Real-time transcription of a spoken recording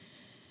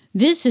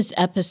This is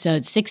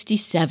episode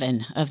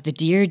 67 of the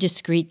Dear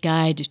Discreet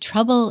Guide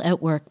Trouble at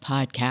Work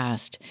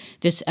podcast.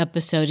 This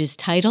episode is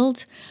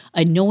titled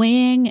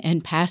Annoying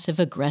and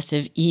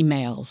Passive-Aggressive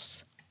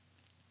Emails.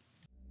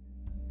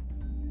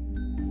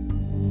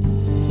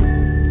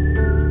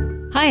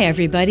 Hi,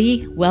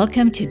 everybody.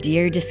 Welcome to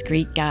Dear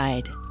Discreet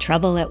Guide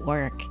Trouble at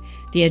Work,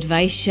 the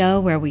advice show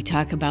where we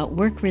talk about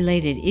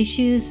work-related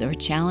issues or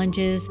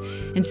challenges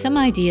and some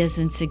ideas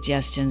and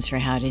suggestions for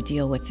how to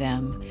deal with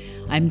them.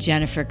 I'm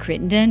Jennifer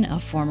Crittenden, a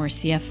former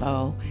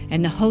CFO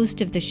and the host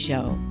of the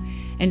show,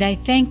 and I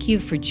thank you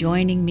for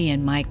joining me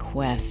in my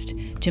quest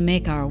to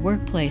make our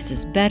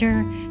workplaces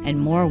better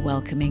and more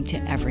welcoming to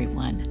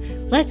everyone.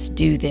 Let's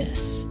do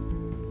this.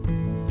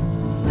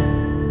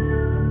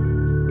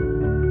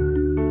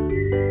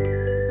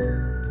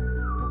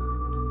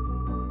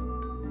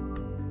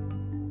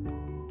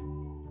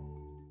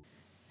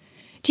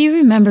 Do you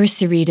remember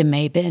Sarita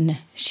Mabin?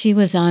 She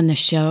was on the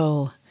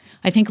show,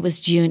 I think it was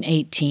June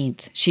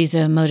 18th. She's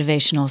a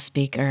motivational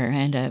speaker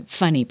and a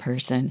funny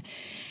person.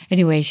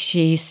 Anyway,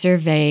 she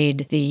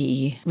surveyed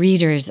the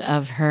readers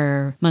of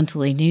her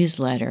monthly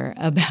newsletter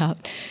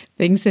about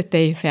things that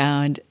they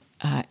found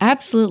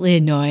absolutely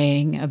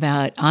annoying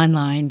about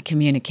online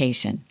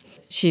communication.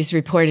 She's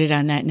reported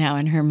on that now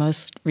in her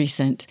most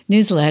recent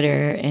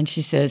newsletter, and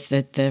she says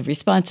that the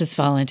responses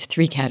fall into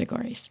three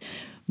categories.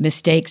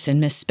 Mistakes and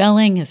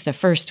misspelling is the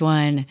first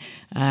one.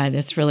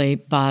 This really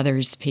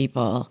bothers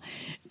people.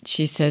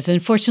 She says,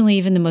 unfortunately,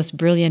 even the most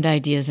brilliant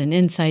ideas and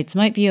insights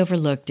might be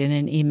overlooked in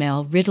an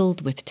email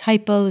riddled with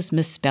typos,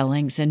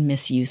 misspellings, and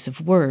misuse of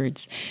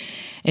words.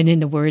 And in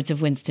the words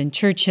of Winston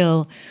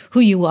Churchill, who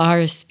you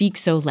are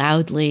speaks so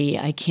loudly,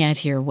 I can't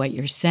hear what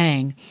you're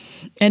saying.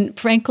 And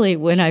frankly,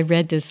 when I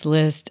read this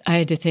list, I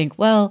had to think,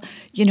 well,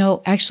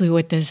 actually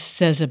what this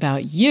says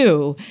about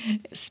you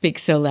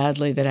speaks so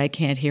loudly that I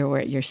can't hear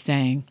what you're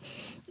saying.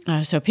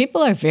 So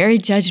people are very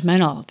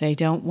judgmental. They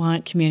don't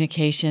want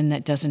communication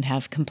that doesn't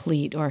have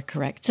complete or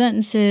correct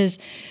sentences.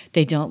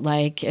 They don't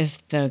like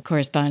if the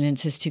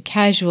correspondence is too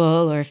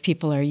casual or if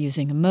people are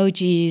using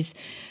emojis,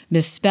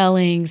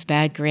 misspellings,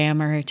 bad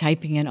grammar,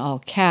 typing in all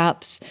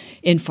caps,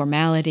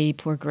 informality,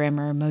 poor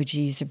grammar,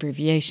 emojis,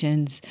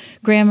 abbreviations,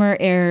 grammar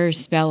errors,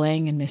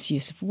 spelling, and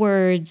misuse of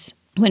words,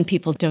 when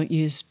people don't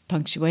use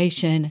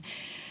punctuation,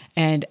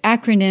 and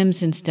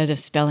acronyms instead of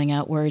spelling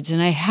out words. And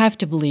I have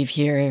to believe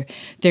here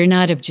they're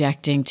not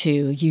objecting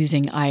to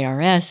using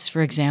IRS,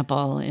 for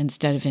example,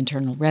 instead of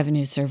Internal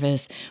Revenue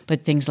Service,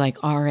 but things like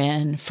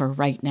RN for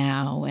right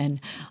now and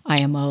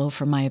IMO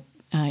for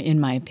in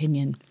my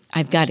opinion.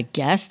 I've got to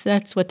guess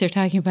that's what they're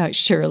talking about.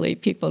 Surely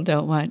people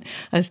don't want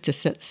us to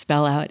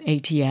spell out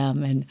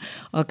ATM and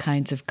all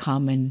kinds of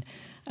common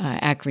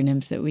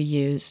acronyms that we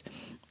use.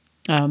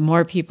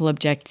 More people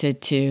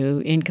objected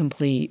to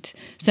incomplete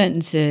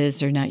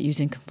sentences or not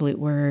using complete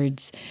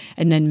words,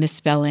 and then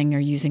misspelling or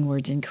using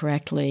words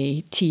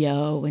incorrectly,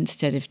 TO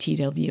instead of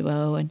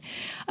TWO. And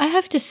I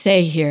have to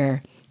say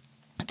here,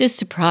 this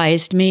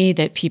surprised me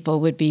that people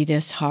would be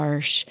this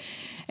harsh.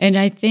 And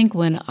I think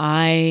when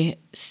I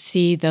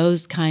see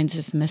those kinds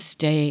of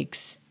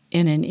mistakes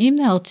in an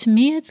email, to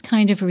me it's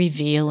kind of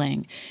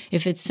revealing.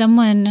 If it's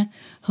someone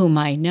whom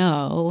I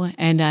know,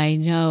 and I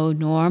know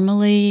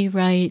normally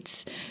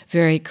writes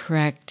very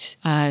correct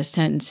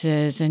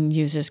sentences and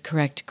uses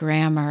correct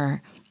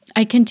grammar,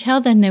 I can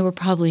tell then they were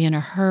probably in a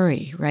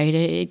hurry, right?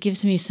 It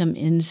gives me some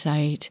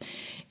insight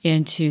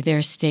into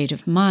their state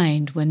of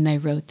mind when they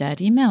wrote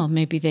that email.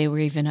 Maybe they were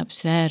even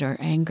upset or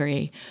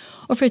angry.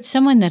 Or if it's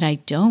someone that I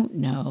don't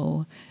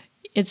know,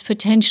 it's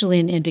potentially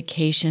an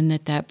indication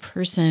that that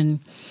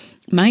person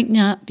might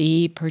not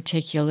be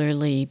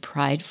particularly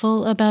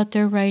prideful about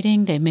their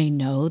writing. They may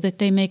know that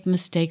they make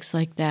mistakes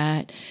like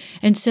that.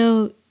 And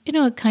so,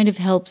 it kind of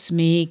helps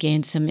me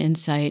gain some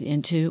insight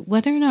into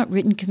whether or not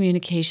written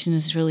communication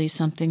is really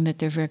something that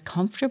they're very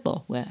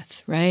comfortable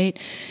with, right?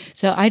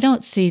 So I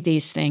don't see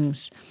these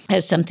things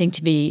as something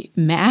to be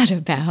mad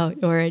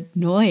about or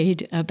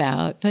annoyed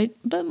about,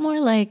 but more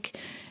like,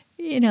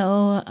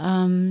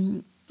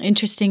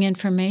 interesting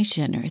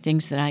information or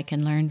things that I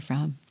can learn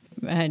from.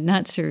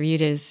 Not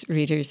Sarita's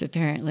readers,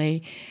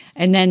 apparently.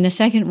 And then the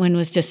second one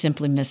was just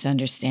simply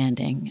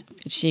misunderstanding.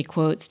 She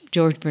quotes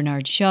George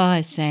Bernard Shaw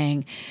as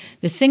saying,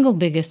 the single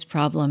biggest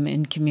problem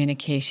in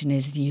communication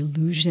is the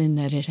illusion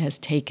that it has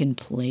taken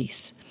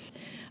place.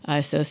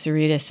 So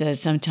Sarita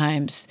says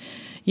sometimes,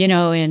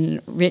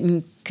 in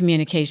written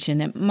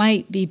communication, it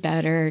might be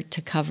better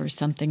to cover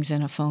some things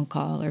in a phone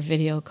call or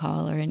video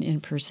call or an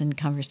in-person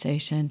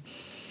conversation.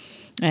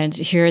 And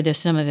here are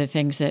some of the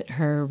things that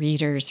her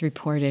readers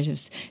reported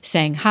as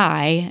saying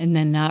hi and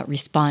then not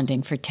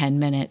responding for 10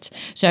 minutes.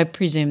 So I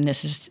presume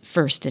this is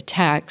first a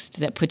text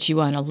that puts you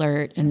on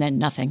alert and then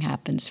nothing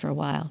happens for a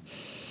while.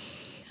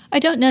 I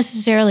don't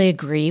necessarily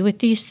agree with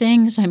these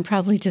things. I'm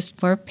probably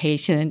just more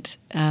patient,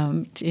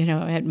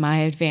 at my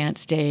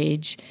advanced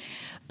age.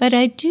 But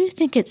I do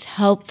think it's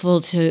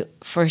helpful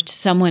for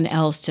someone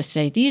else to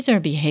say, these are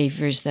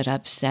behaviors that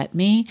upset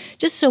me,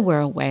 just so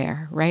we're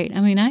aware, right? I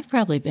mean, I've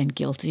probably been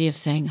guilty of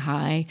saying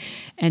hi,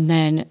 and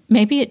then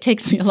maybe it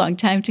takes me a long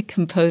time to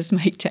compose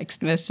my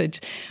text message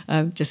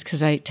just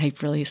because I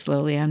type really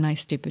slowly on my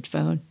stupid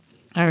phone.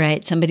 All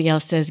right, somebody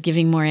else says,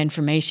 giving more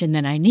information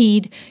than I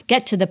need.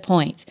 Get to the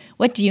point.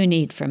 What do you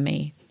need from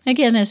me?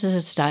 Again, this is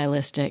a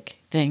stylistic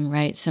thing,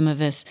 right? Some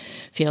of us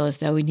feel as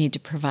though we need to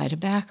provide a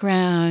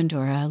background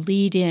or a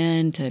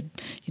lead-in to,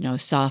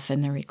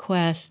 soften the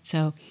request.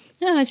 So,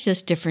 no, it's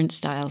just different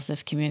styles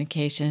of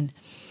communication.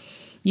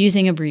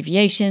 Using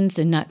abbreviations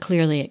and not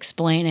clearly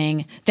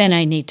explaining, then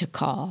I need to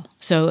call.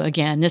 So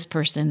again, this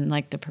person,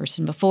 like the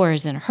person before,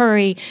 is in a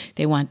hurry.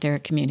 They want their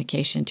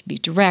communication to be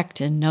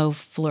direct and no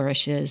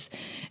flourishes.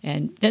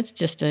 And that's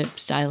just a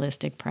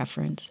stylistic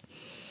preference.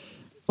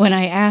 When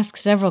I ask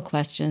several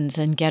questions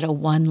and get a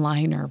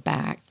one-liner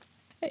back,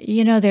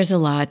 there's a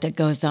lot that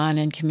goes on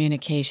in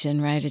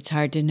communication, right? It's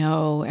hard to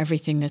know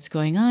everything that's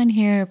going on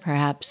here.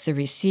 Perhaps the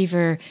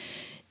receiver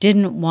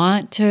didn't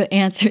want to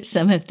answer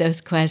some of those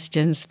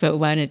questions, but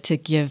wanted to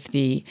give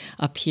the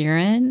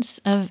appearance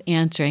of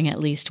answering at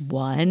least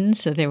one.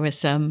 So there was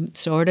some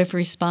sort of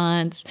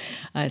response.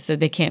 So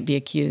they can't be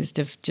accused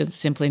of just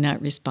simply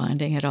not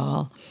responding at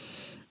all.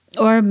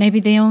 Or maybe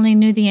they only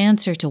knew the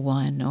answer to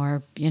one.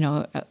 Or,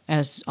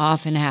 as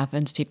often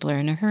happens, people are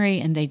in a hurry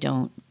and they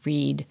don't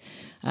read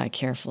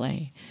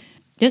carefully.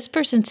 This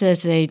person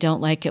says they don't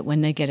like it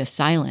when they get a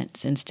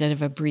silence instead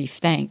of a brief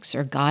thanks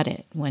or got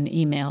it when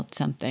emailed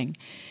something.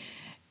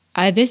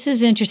 This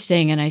is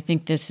interesting, and I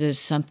think this is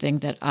something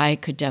that I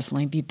could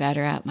definitely be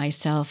better at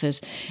myself,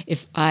 is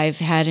if I've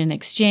had an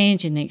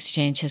exchange and the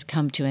exchange has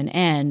come to an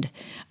end,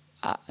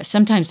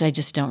 sometimes I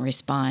just don't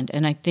respond.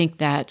 And I think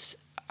that's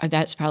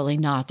probably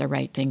not the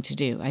right thing to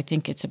do. I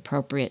think it's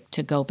appropriate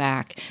to go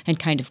back and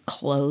kind of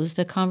close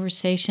the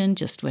conversation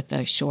just with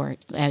a short,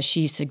 as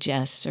she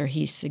suggests or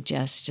he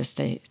suggests, just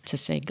to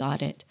say,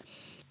 got it.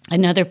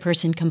 Another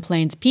person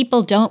complains,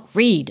 people don't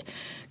read.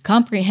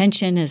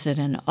 Comprehension is at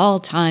an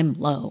all-time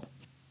low.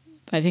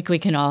 I think we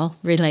can all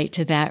relate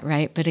to that,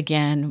 right? But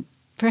again,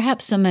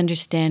 perhaps some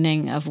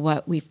understanding of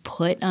what we've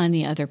put on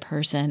the other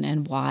person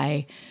and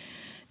why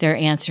they're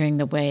answering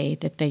the way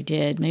that they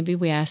did. Maybe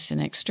we asked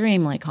an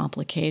extremely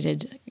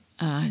complicated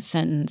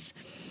sentence,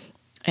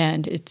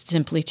 and it's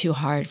simply too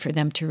hard for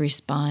them to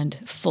respond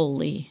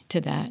fully to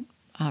that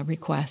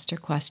request or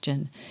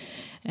question.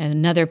 And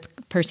another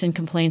person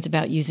complains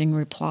about using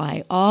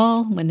reply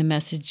all when the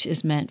message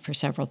is meant for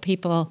several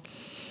people.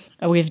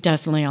 We've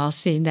definitely all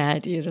seen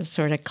that,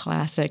 sort of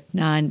classic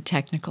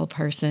non-technical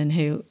person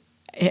who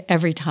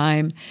every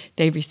time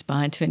they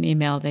respond to an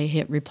email, they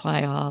hit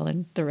reply all,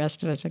 and the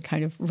rest of us are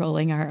kind of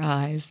rolling our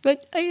eyes.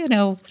 But,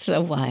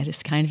 so what?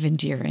 It's kind of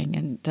endearing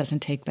and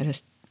doesn't take but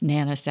a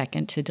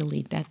nanosecond to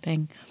delete that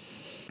thing.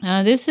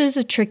 This is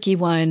a tricky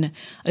one,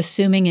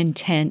 assuming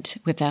intent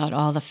without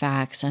all the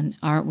facts, and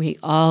aren't we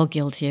all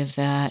guilty of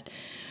that?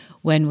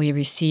 When we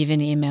receive an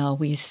email,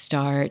 we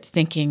start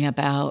thinking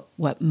about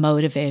what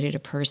motivated a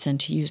person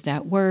to use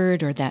that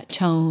word or that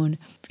tone.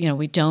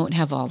 We don't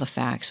have all the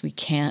facts. We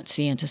can't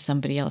see into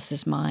somebody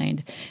else's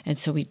mind. And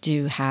so we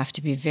do have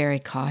to be very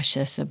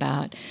cautious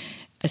about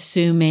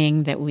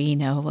assuming that we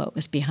know what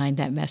was behind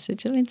that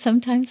message. I mean,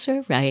 sometimes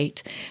we're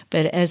right.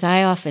 But as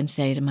I often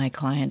say to my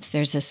clients,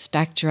 there's a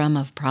spectrum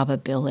of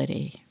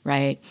probability,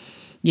 right?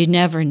 You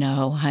never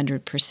know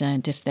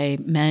 100% if they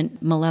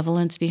meant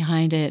malevolence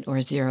behind it or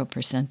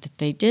 0% that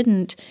they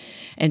didn't.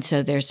 And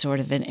so there's sort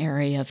of an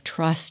area of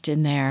trust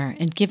in there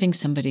and giving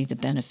somebody the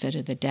benefit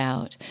of the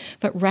doubt.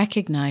 But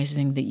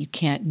recognizing that you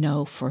can't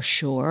know for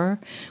sure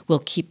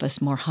will keep us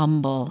more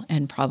humble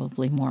and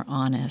probably more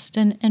honest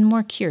and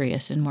more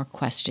curious and more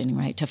questioning,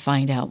 right, to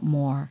find out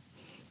more.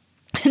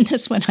 And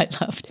this one I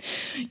loved,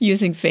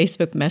 using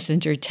Facebook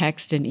Messenger,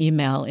 text, and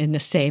email in the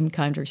same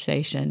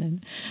conversation.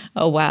 And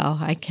oh, wow,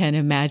 I can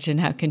imagine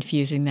how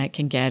confusing that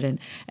can get.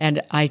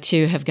 And I,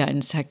 too, have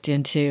gotten sucked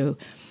into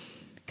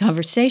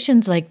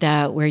conversations like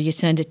that where you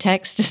send a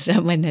text to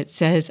someone that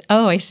says,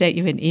 oh, I sent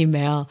you an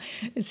email.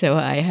 So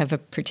I have a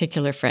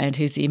particular friend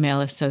whose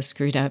email is so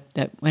screwed up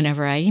that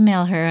whenever I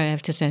email her, I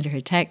have to send her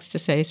a text to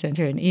say, send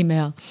her an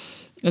email.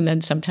 And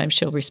then sometimes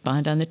she'll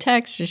respond on the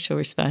text or she'll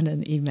respond on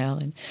the email.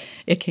 And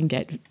it can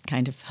get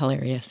kind of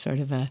hilarious, sort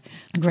of a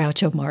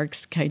Groucho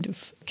Marx kind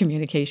of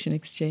communication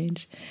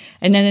exchange.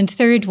 And then the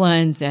third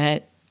one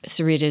that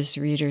Sarita's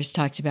readers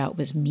talked about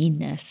was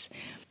meanness.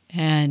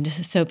 And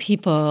so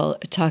people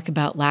talk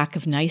about lack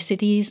of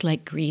niceties,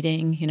 like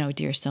greeting,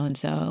 dear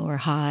so-and-so or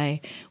hi,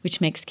 which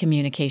makes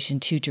communication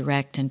too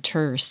direct and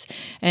terse.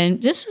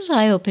 And this was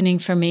eye-opening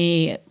for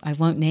me. I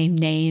won't name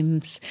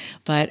names,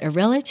 but a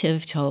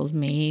relative told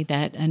me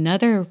that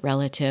another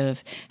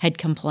relative had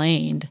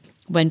complained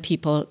when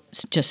people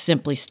just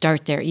simply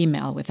start their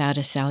email without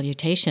a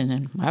salutation.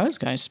 And I was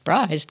kind of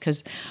surprised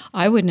because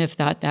I wouldn't have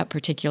thought that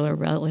particular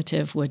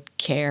relative would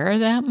care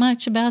that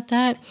much about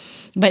that.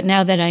 But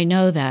now that I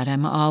know that,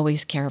 I'm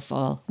always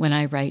careful when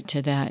I write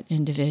to that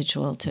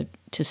individual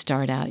to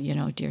start out,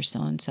 dear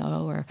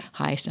so-and-so or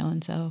hi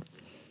so-and-so.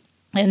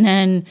 And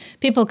then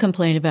people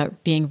complain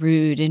about being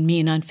rude and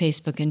mean on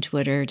Facebook and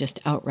Twitter, just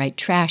outright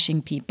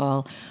trashing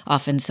people,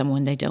 often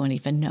someone they don't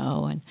even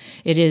know. And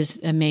it is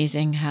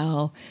amazing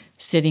how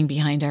sitting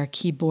behind our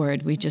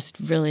keyboard, we just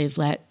really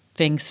let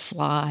things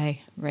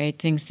fly, right?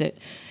 Things that,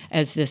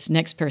 as this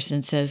next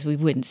person says, we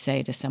wouldn't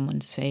say to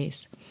someone's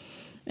face.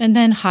 And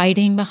then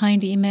hiding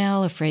behind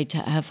email, afraid to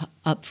have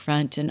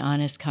upfront and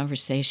honest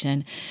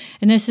conversation.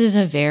 And this is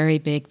a very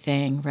big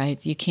thing,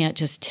 right? You can't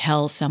just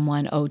tell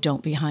someone, oh,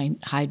 don't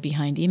hide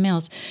behind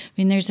emails. I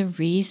mean, there's a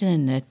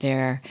reason that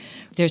they're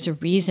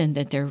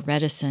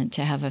reticent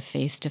to have a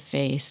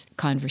face-to-face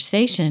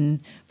conversation,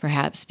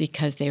 perhaps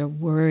because they're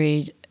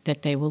worried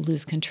that they will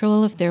lose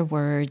control of their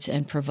words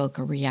and provoke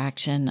a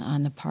reaction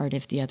on the part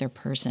of the other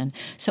person.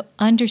 So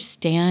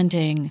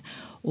understanding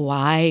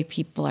why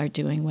people are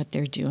doing what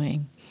they're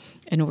doing.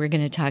 And we're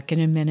going to talk in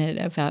a minute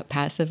about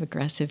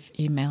passive-aggressive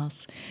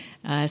emails.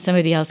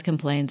 Somebody else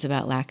complains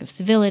about lack of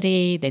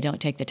civility. They don't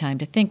take the time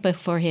to think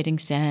before hitting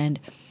send.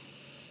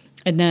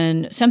 And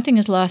then something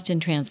is lost in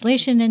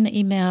translation in the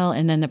email,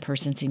 and then the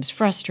person seems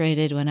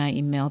frustrated when I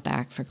email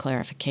back for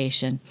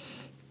clarification.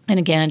 And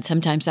again,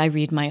 sometimes I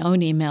read my own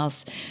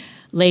emails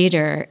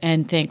later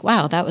and think,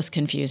 wow, that was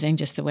confusing,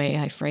 just the way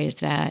I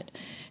phrased that.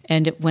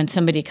 And when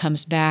somebody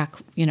comes back,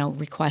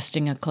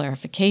 requesting a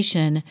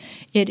clarification,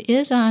 it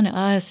is on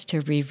us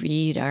to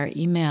reread our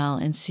email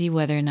and see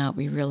whether or not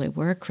we really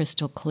were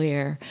crystal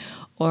clear,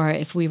 or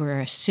if we were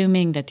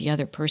assuming that the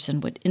other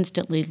person would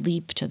instantly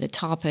leap to the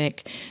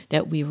topic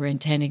that we were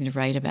intending to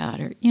write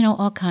about, or,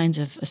 all kinds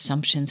of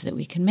assumptions that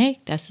we can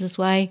make. This is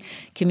why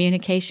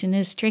communication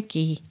is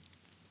tricky.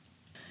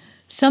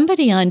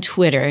 Somebody on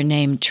Twitter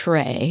named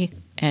Trey,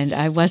 and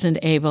I wasn't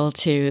able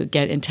to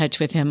get in touch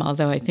with him,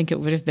 although I think it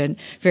would have been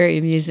very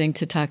amusing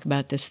to talk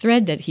about this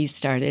thread that he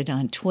started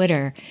on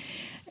Twitter.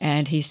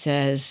 And he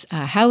says,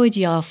 how would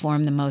you all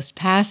form the most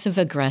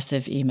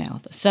passive-aggressive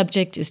email? The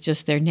subject is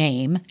just their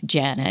name,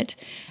 Janet,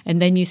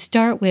 and then you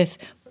start with,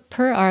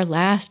 per our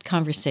last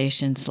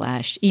conversation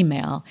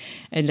 /email,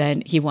 and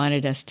then he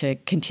wanted us to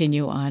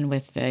continue on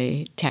with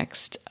the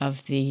text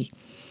of the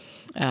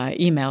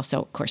email. So,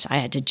 of course, I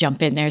had to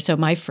jump in there. So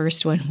my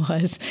first one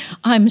was,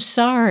 I'm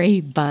sorry,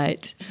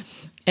 but...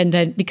 And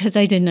then because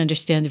I didn't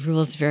understand the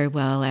rules very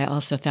well, I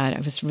also thought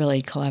I was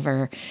really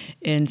clever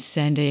in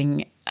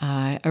sending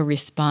a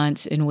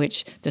response in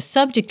which the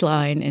subject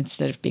line,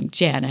 instead of being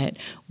Janet,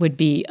 would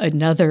be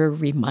another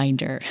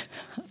reminder.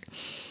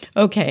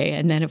 Okay,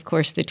 and then, of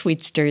course, the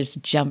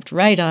tweetsters jumped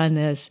right on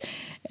this,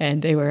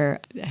 and they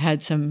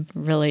had some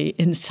really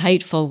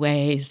insightful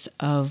ways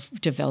of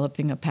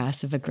developing a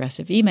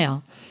passive-aggressive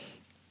email.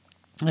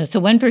 So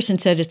one person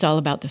said it's all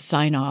about the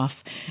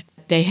sign-off.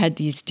 They had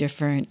these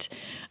different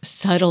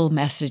subtle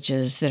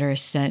messages that are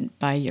sent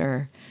by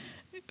your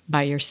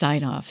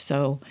sign-off.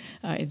 So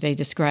they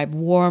describe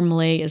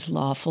warmly as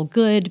lawful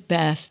good,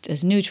 best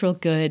as neutral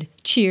good,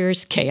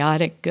 cheers,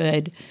 chaotic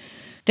good,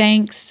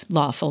 thanks,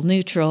 lawful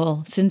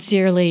neutral,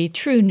 sincerely,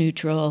 true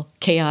neutral,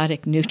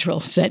 chaotic neutral,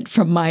 sent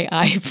from my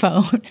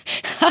iPhone.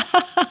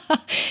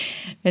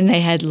 And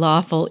they had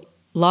lawful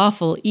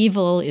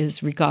evil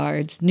is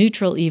regards,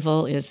 neutral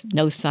evil is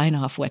no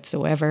sign-off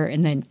whatsoever,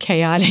 and then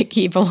chaotic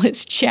evil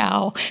is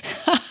ciao.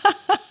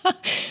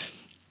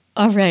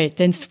 All right,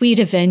 then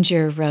Sweet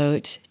Avenger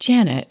wrote,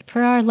 Janet,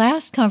 per our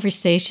last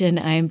conversation,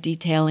 I am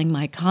detailing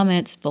my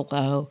comments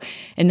below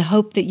in the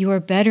hope that you are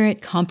better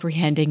at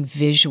comprehending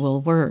visual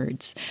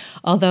words.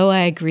 Although I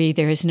agree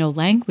there is no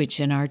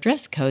language in our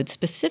dress code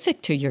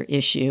specific to your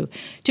issue,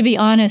 to be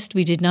honest,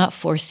 we did not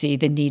foresee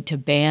the need to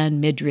ban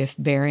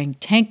midriff-bearing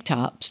tank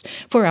tops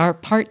for our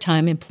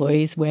part-time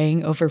employees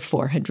weighing over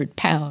 400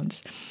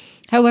 pounds.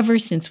 However,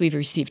 since we've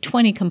received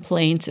 20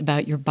 complaints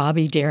about your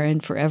Bobby Darin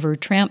Forever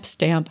tramp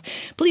stamp,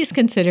 please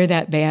consider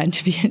that ban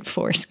to be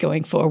enforced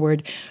going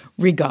forward.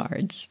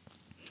 Regards.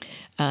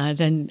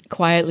 Then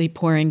quietly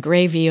pouring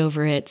gravy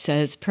over it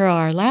says, per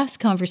our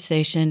last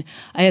conversation,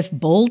 I have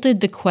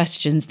bolded the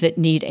questions that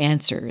need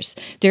answers.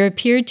 There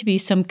appeared to be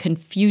some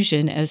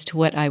confusion as to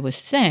what I was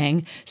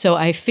saying, so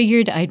I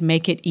figured I'd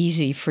make it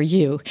easy for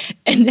you.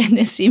 And then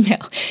this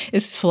email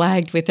is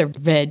flagged with a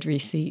red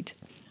receipt.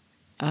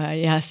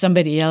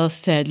 Somebody else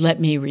said, let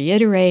me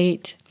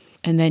reiterate.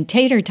 And then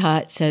Tater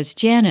Tot says,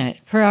 Janet,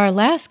 per our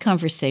last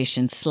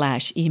conversation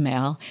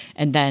 /email,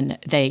 and then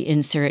they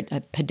insert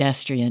a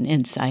pedestrian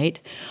insight.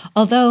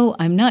 Although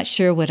I'm not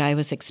sure what I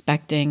was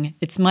expecting,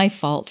 it's my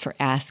fault for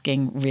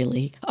asking,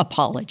 really.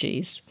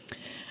 Apologies.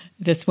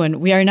 This one,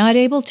 we are not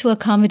able to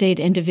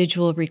accommodate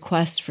individual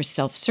requests for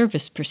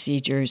self-service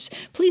procedures.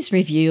 Please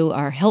review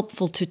our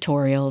helpful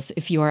tutorials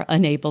if you are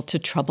unable to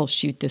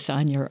troubleshoot this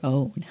on your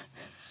own.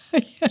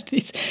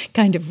 These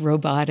kind of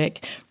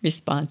robotic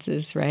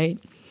responses, right?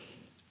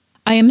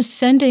 I am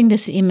sending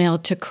this email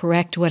to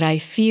correct what I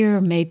fear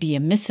may be a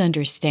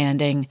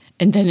misunderstanding,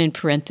 and then in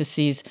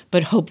parentheses,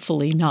 but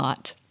hopefully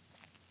not.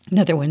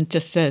 Another one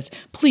just says,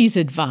 please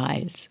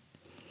advise.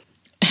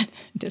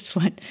 This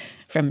one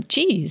from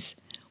Cheese.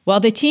 While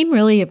the team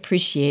really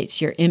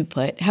appreciates your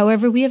input,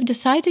 however, we have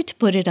decided to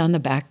put it on the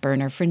back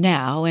burner for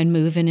now and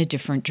move in a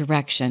different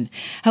direction.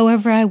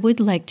 However, I would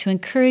like to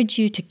encourage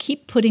you to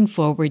keep putting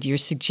forward your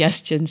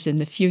suggestions in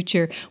the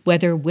future,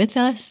 whether with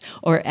us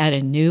or at a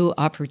new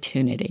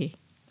opportunity.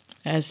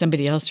 As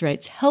somebody else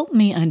writes, help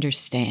me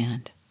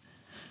understand.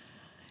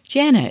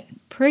 Janet,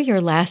 per your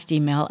last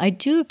email, I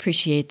do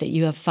appreciate that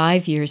you have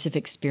 5 years of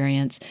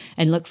experience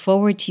and look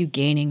forward to you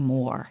gaining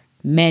more,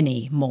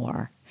 many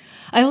more.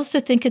 I also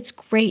think it's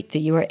great that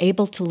you are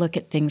able to look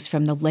at things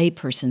from the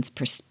layperson's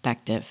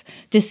perspective.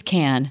 This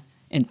can,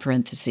 in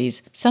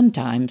parentheses,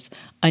 sometimes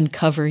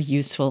uncover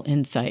useful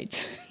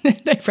insights.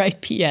 They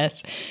write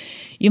P.S.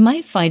 You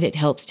might find it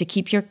helps to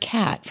keep your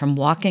cat from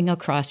walking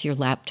across your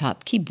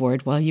laptop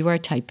keyboard while you are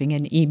typing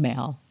an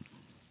email.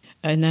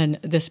 And then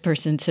this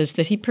person says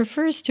that he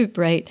prefers to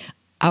write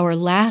our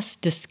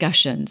last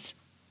discussions,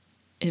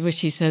 which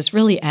he says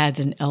really adds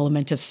an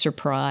element of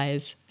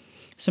surprise.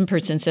 Some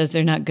person says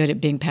they're not good at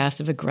being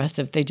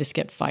passive-aggressive, they just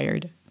get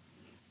fired.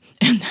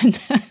 And then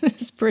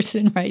this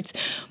person writes,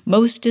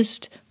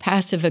 mostest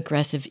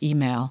passive-aggressive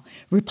email,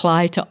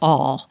 reply to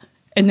all,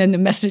 and then the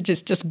message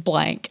is just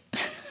blank.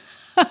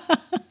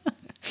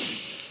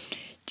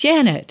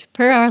 Janet,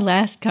 per our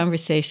last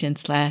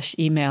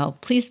conversation/email,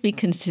 please be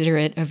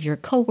considerate of your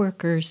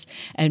coworkers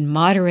and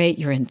moderate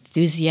your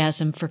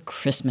enthusiasm for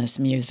Christmas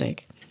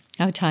music.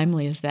 How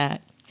timely is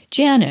that?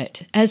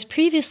 Janet, as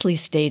previously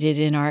stated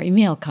in our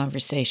email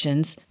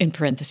conversations, in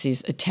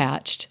parentheses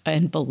attached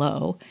and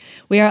below,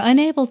 we are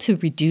unable to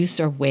reduce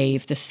or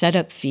waive the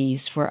setup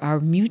fees for our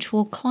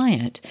mutual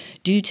client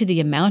due to the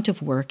amount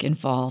of work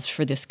involved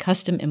for this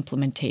custom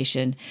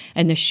implementation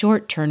and the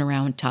short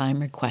turnaround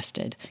time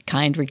requested.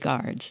 Kind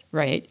regards,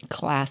 right?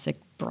 Classic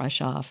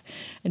brush off.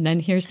 And then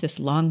here's this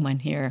long one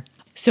here.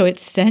 So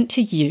it's sent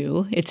to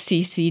you, it's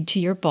CC'd to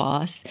your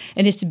boss,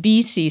 and it's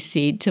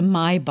BCC'd to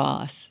my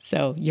boss.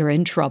 So you're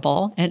in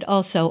trouble. And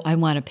also, I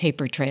want a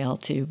paper trail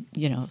to,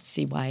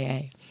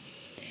 CYA.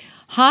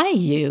 Hi,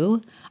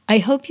 you. I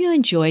hope you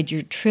enjoyed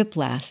your trip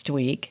last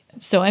week.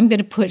 So I'm going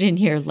to put in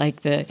here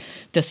like the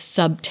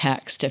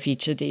subtext of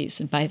each of these.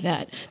 And by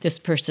that, this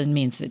person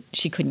means that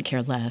she couldn't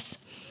care less.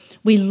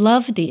 We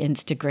love the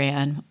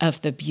Instagram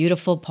of the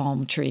beautiful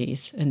palm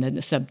trees. And then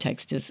the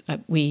subtext is,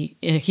 we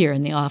here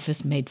in the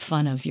office made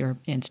fun of your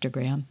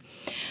Instagram.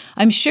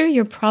 I'm sure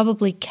you're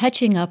probably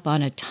catching up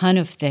on a ton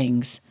of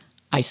things.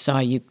 I saw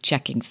you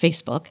checking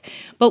Facebook,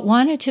 but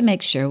wanted to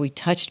make sure we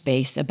touched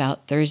base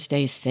about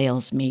Thursday's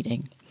sales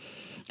meeting.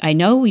 I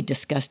know we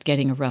discussed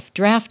getting a rough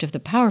draft of the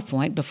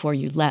PowerPoint before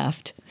you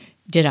left.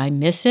 Did I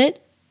miss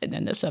it? And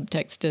then the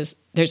subtext is,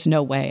 there's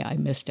no way I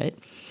missed it.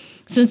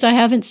 Since I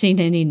haven't seen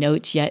any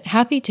notes yet,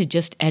 happy to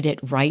just edit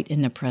right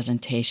in the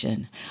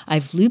presentation.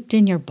 I've looped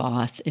in your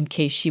boss in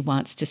case she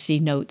wants to see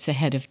notes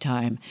ahead of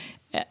time,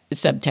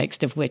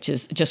 subtext of which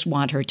is just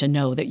want her to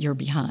know that you're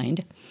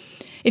behind.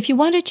 If you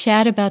want to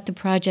chat about the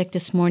project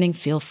this morning,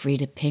 feel free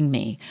to ping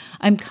me.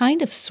 I'm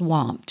kind of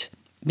swamped,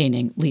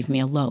 meaning leave me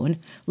alone,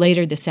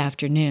 later this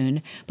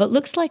afternoon, but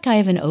looks like I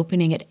have an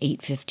opening at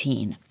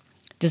 8:15.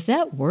 Does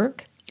that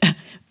work?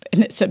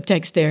 And the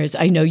subtext there is,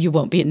 I know you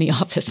won't be in the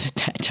office at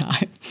that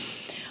time.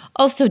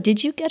 Also,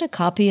 did you get a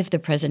copy of the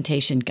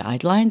presentation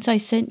guidelines I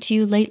sent to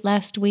you late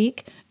last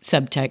week?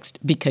 Subtext,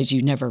 because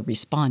you never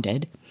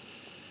responded.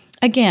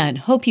 Again,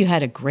 hope you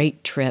had a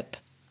great trip.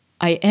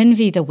 I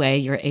envy the way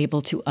you're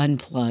able to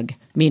unplug,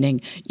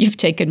 meaning you've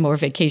taken more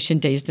vacation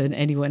days than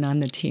anyone on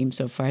the team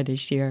so far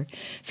this year.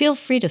 Feel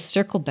free to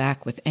circle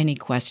back with any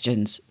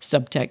questions.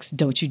 Subtext,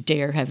 don't you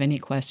dare have any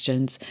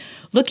questions.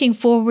 Looking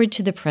forward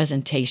to the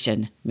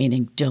presentation,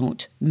 meaning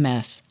don't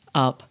mess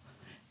up.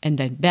 And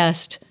then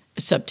best,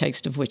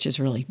 subtext of which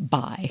is really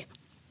bye,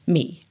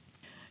 me.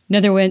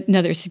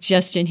 Another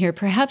suggestion here,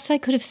 perhaps I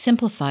could have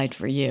simplified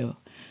for you.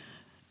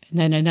 And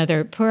then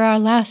another, per our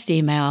last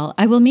email,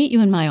 I will meet you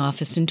in my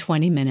office in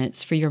 20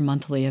 minutes for your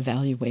monthly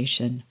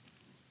evaluation.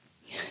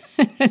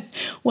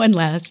 One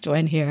last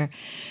one here.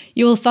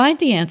 You will find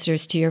the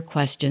answers to your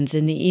questions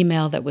in the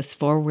email that was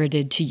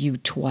forwarded to you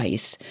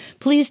twice.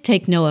 Please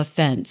take no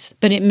offense,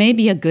 but it may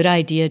be a good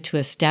idea to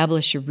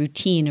establish a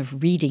routine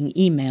of reading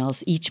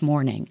emails each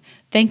morning.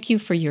 Thank you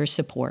for your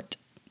support.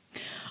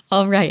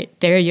 All right,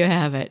 there you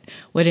have it.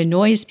 What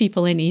annoys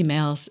people in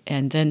emails,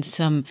 and then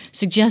some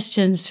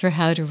suggestions for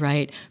how to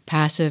write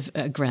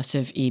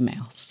passive-aggressive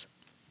emails.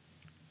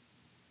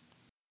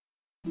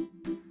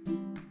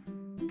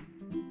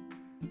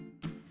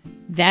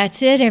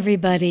 That's it,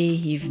 everybody.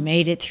 You've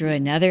made it through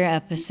another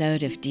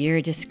episode of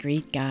Dear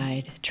Discreet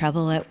Guide,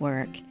 Trouble at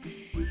Work.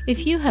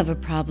 If you have a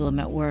problem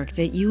at work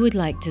that you would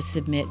like to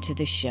submit to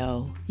the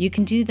show, you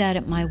can do that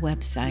at my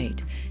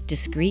website,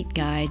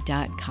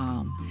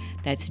 discreetguide.com.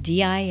 That's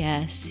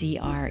DISCREET.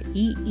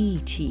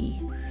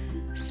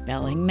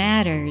 Spelling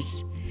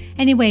matters.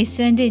 Anyway,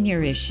 send in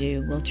your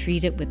issue. We'll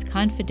treat it with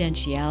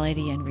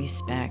confidentiality and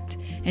respect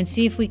and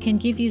see if we can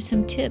give you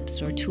some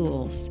tips or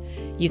tools.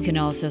 You can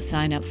also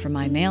sign up for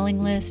my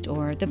mailing list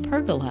or The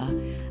Pergola,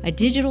 a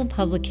digital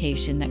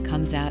publication that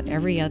comes out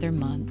every other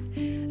month,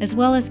 as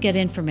well as get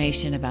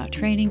information about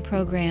training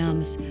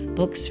programs,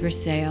 books for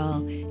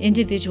sale,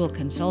 individual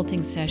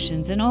consulting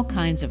sessions, and all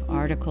kinds of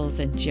articles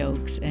and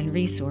jokes and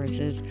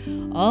resources,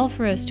 all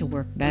for us to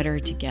work better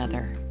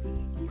together.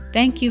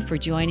 Thank you for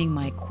joining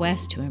my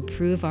quest to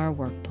improve our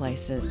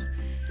workplaces.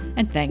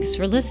 And thanks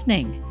for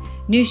listening.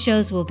 New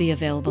shows will be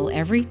available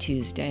every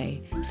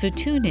Tuesday, so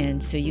tune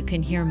in so you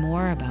can hear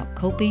more about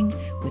coping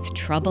with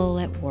trouble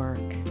at work.